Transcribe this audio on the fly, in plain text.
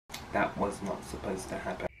That was not supposed to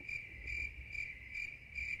happen.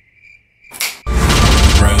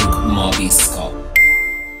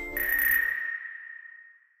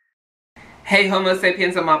 Hey Homo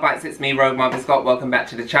sapiens and Marbites, it's me Rogue Marby Scott. Welcome back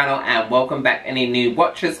to the channel and welcome back any new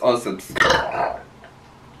watchers or subscribers.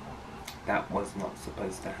 That was not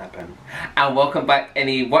supposed to happen. And welcome back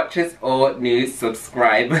any watchers or new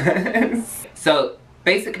subscribers. So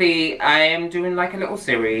basically I am doing like a little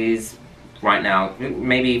series right now,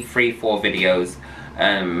 maybe 3-4 videos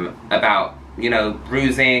about, you know,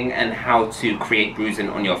 bruising and how to create bruising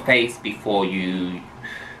on your face before you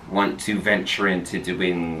want to venture into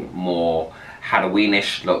doing more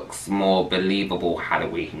Halloweenish looks, more believable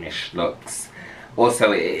Halloweenish looks.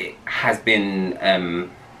 Also, it has been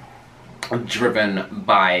driven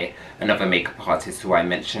by another makeup artist who I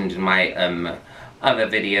mentioned in my other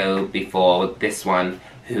video before this one,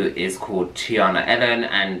 who is called Tiana Ellen,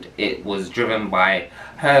 and it was driven by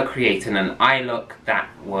her creating an eye look that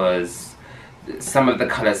was, some of the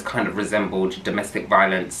colours kind of resembled domestic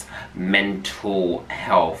violence, mental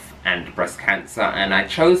health and breast cancer, and I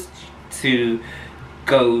chose to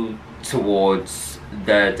go towards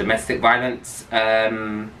the domestic violence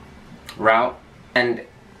route, and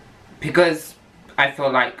because I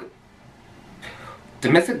feel like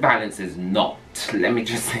domestic violence is not, let me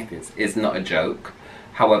just say this, is not a joke.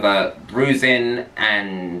 However, bruising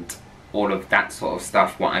and all of that sort of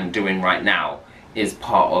stuff, what I'm doing right now, is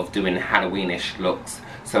part of doing Halloweenish looks.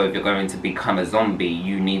 So if you're going to become a zombie,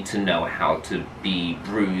 you need to know how to be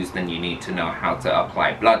bruised and you need to know how to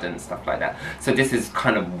apply blood and stuff like that. So this is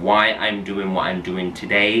kind of why I'm doing what I'm doing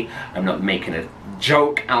today. I'm not making a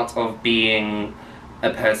joke out of being a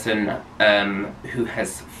person who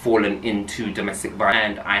has fallen into domestic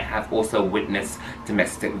violence, and I have also witnessed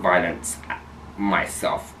domestic violence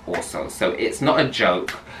myself also. So it's not a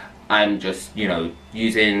joke. I'm just, you know,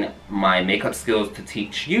 using my makeup skills to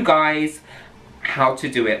teach you guys how to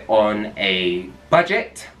do it on a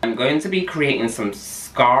budget. I'm going to be creating some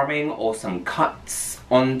scarring or some cuts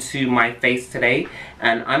onto my face today,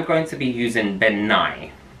 and I'm going to be using Ben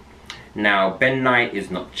Nye. Now, Ben Nye is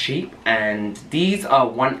not cheap, and these are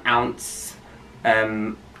 1 ounce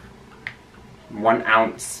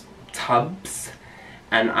tubs.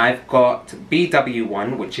 And I've got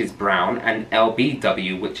BW1, which is brown, and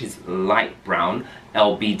LBW, which is light brown.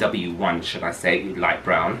 LBW1, should I say, light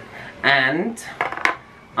brown. And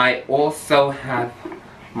I also have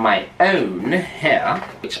my own here,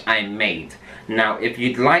 which I made. Now, if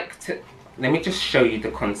you'd like to, let me just show you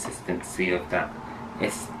the consistency of that.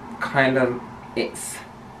 It's kind of, it's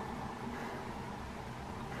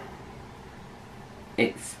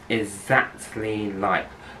exactly like,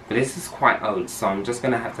 but this is quite old, so I'm just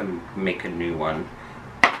gonna have to make a new one.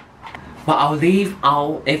 But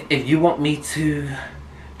if you want me to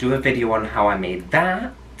do a video on how I made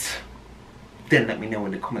that, then let me know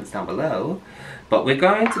in the comments down below. But we're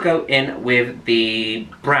going to go in with the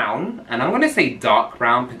brown, and I'm gonna say dark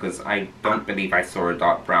brown because I don't believe I saw a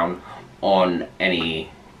dark brown on any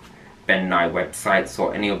Ben Nye websites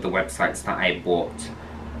or any of the websites that I bought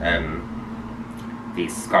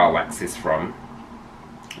these scar waxes from.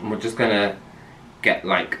 And we're just gonna get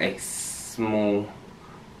like a small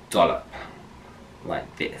dollop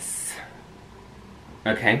like this,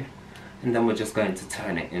 okay, and then we're just going to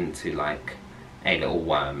turn it into like a little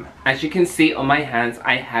worm. As you can see on my hands,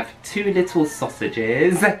 I have 2 little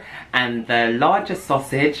sausages, and the larger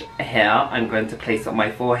sausage here I'm going to place on my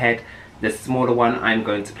forehead, the smaller one I'm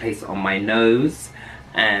going to place on my nose,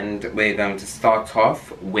 and we're going to start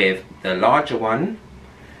off with the larger one,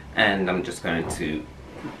 and I'm just going to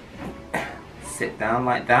sit down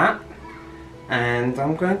like that, and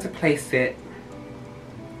I'm going to place it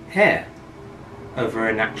here over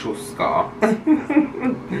a natural scar.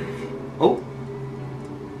 Oh,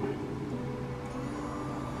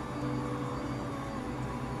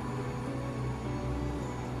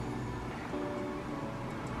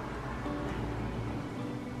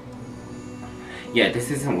 yeah, this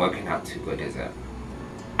isn't working out too good, is it?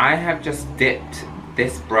 I have just dipped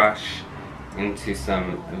this brush into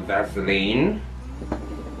some Vaseline.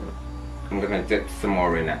 I'm gonna dip some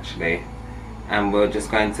more in actually, and we're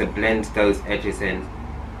just going to blend those edges in,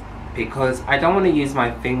 because I don't want to use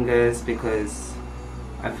my fingers, because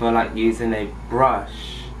I feel like using a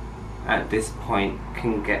brush at this point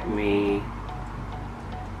can get me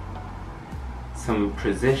some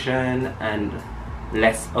precision and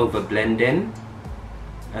less over blending,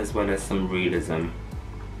 as well as some realism.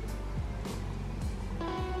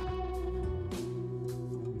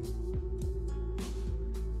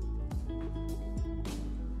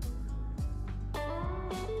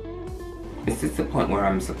 This is the point where where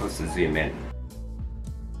I'm supposed to zoom in.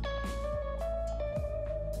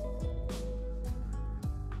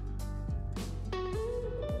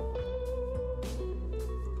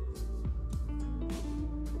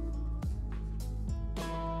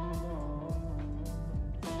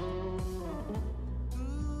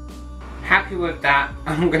 Happy with that.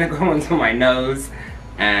 I'm gonna go onto my nose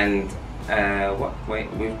and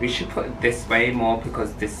we should put it this way more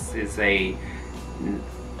because this is a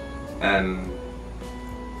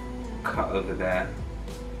cut over there,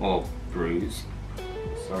 or bruise,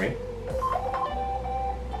 sorry.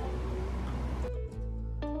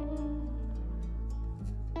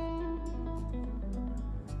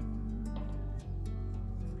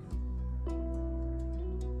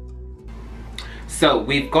 So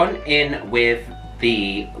we've gone in with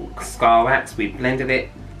the scar wax, we blended it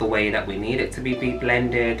the way that we need it to be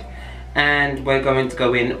blended, and we're going to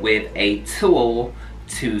go in with a tool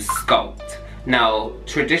to sculpt. Now,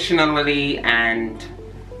 traditionally and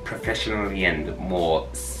professionally and more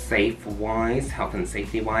safe-wise, health and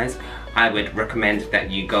safety-wise, I would recommend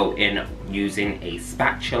that you go in using a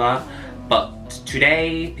spatula, but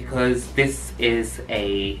today, because this is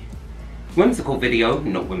a whimsical video,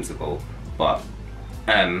 not whimsical, but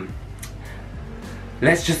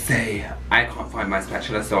let's just say I can't find my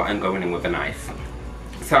spatula, so I'm going in with a knife.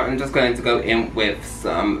 So I'm just going to go in with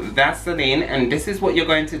some Vaseline, and this is what you're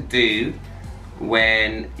going to do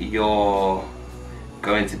when you're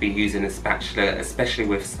going to be using a spatula, especially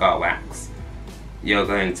with scar wax. You're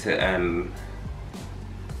going to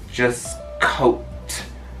just coat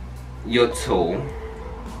your tool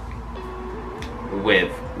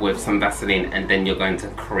with some Vaseline, and then you're going to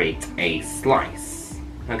create a slice,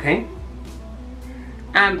 okay?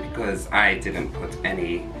 And because I didn't put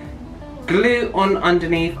any glue on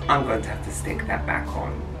underneath, I'm going to have to stick that back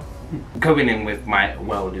on. Going in with my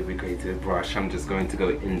well-lubricated brush, I'm just going to go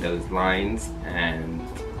in those lines and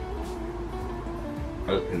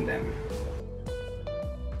open them.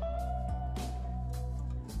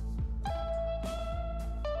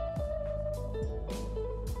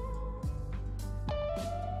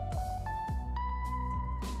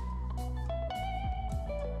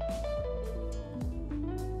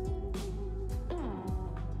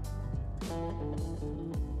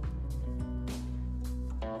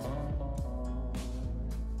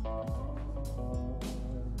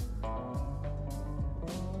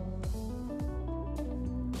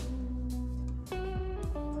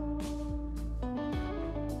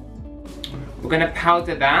 We're going to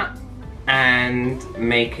powder that and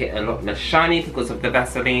make it a lot less shiny because of the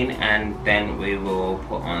Vaseline, and then we will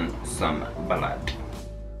put on some blood.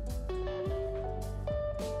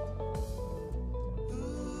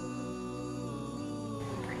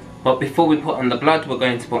 But before we put on the blood, we're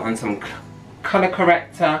going to put on some color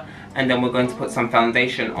corrector, and then we're going to put some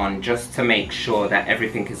foundation on just to make sure that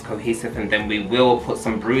everything is cohesive, and then we will put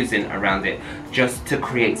some bruising around it just to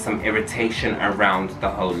create some irritation around the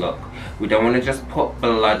whole look. We don't want to just put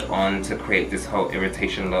blood on to create this whole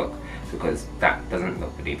irritation look, because that doesn't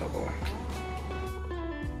look believable.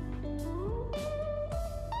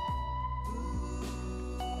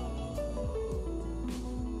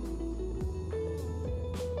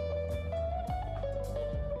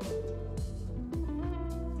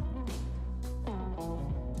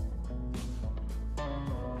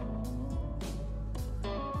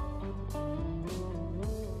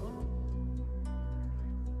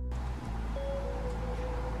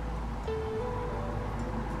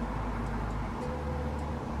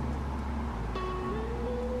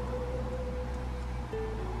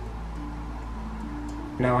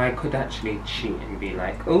 Now I could actually cheat and be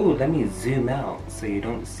like, oh, let me zoom out so you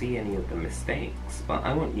don't see any of the mistakes, but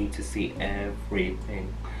I want you to see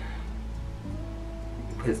everything,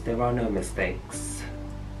 because there are no mistakes.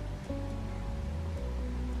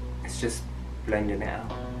 It's just blending it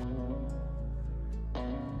out.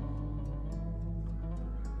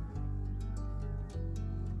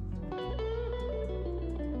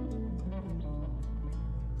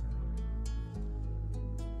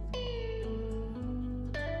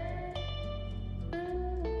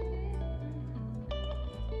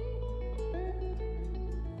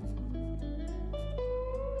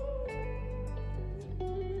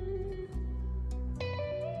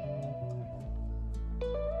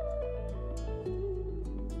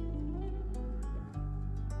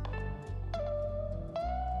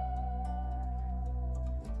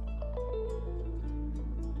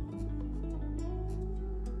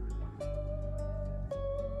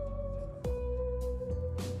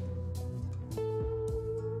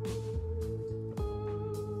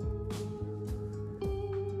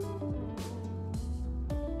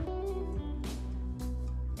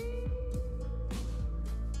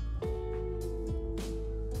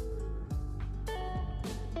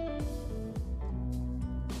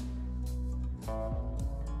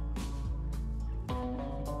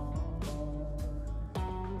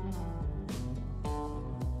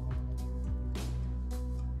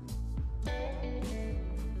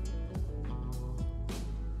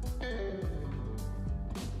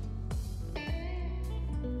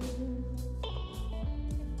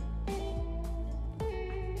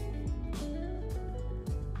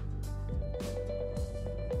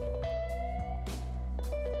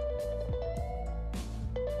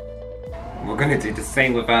 we're gonna do the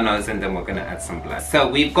same with our nose, and then we're gonna add some blood. So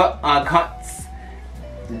we've got our cuts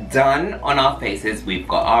done on our faces, we've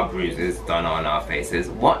got our bruises done on our faces.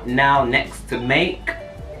 What now next to make?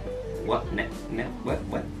 What? That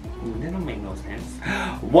don't make no sense.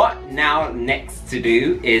 What now next to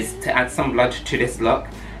do is to add some blood to this look,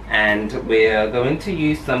 and we're going to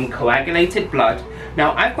use some coagulated blood.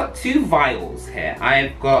 Now I've got 2 vials here.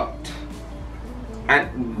 I've got, I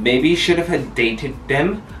maybe should have dated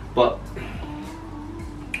them, but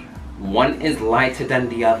one is lighter than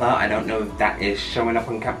the other. I don't know if that is showing up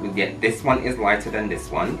on camera yet. This one is lighter than this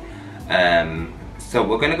one. So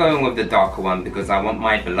we're gonna go in with the darker one because I want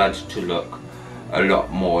my blood to look a lot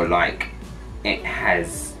more like it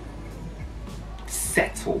has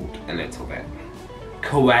settled a little bit,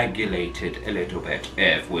 coagulated a little bit,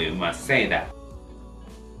 if we must say that.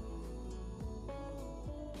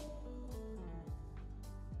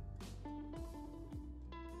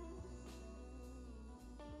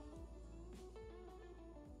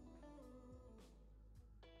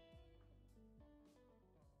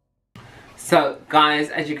 So guys,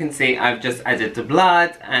 as you can see, I've just added the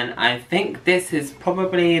blood, and I think this is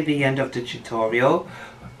probably the end of the tutorial.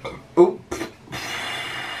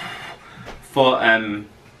 For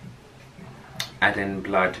adding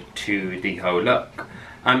blood to the whole look.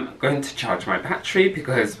 I'm going to charge my battery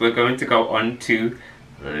because we're going to go on to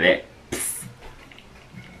lips.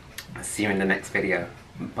 I'll see you in the next video.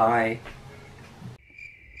 Bye.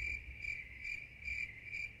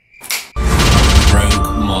 Rogue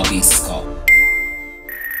Marbatian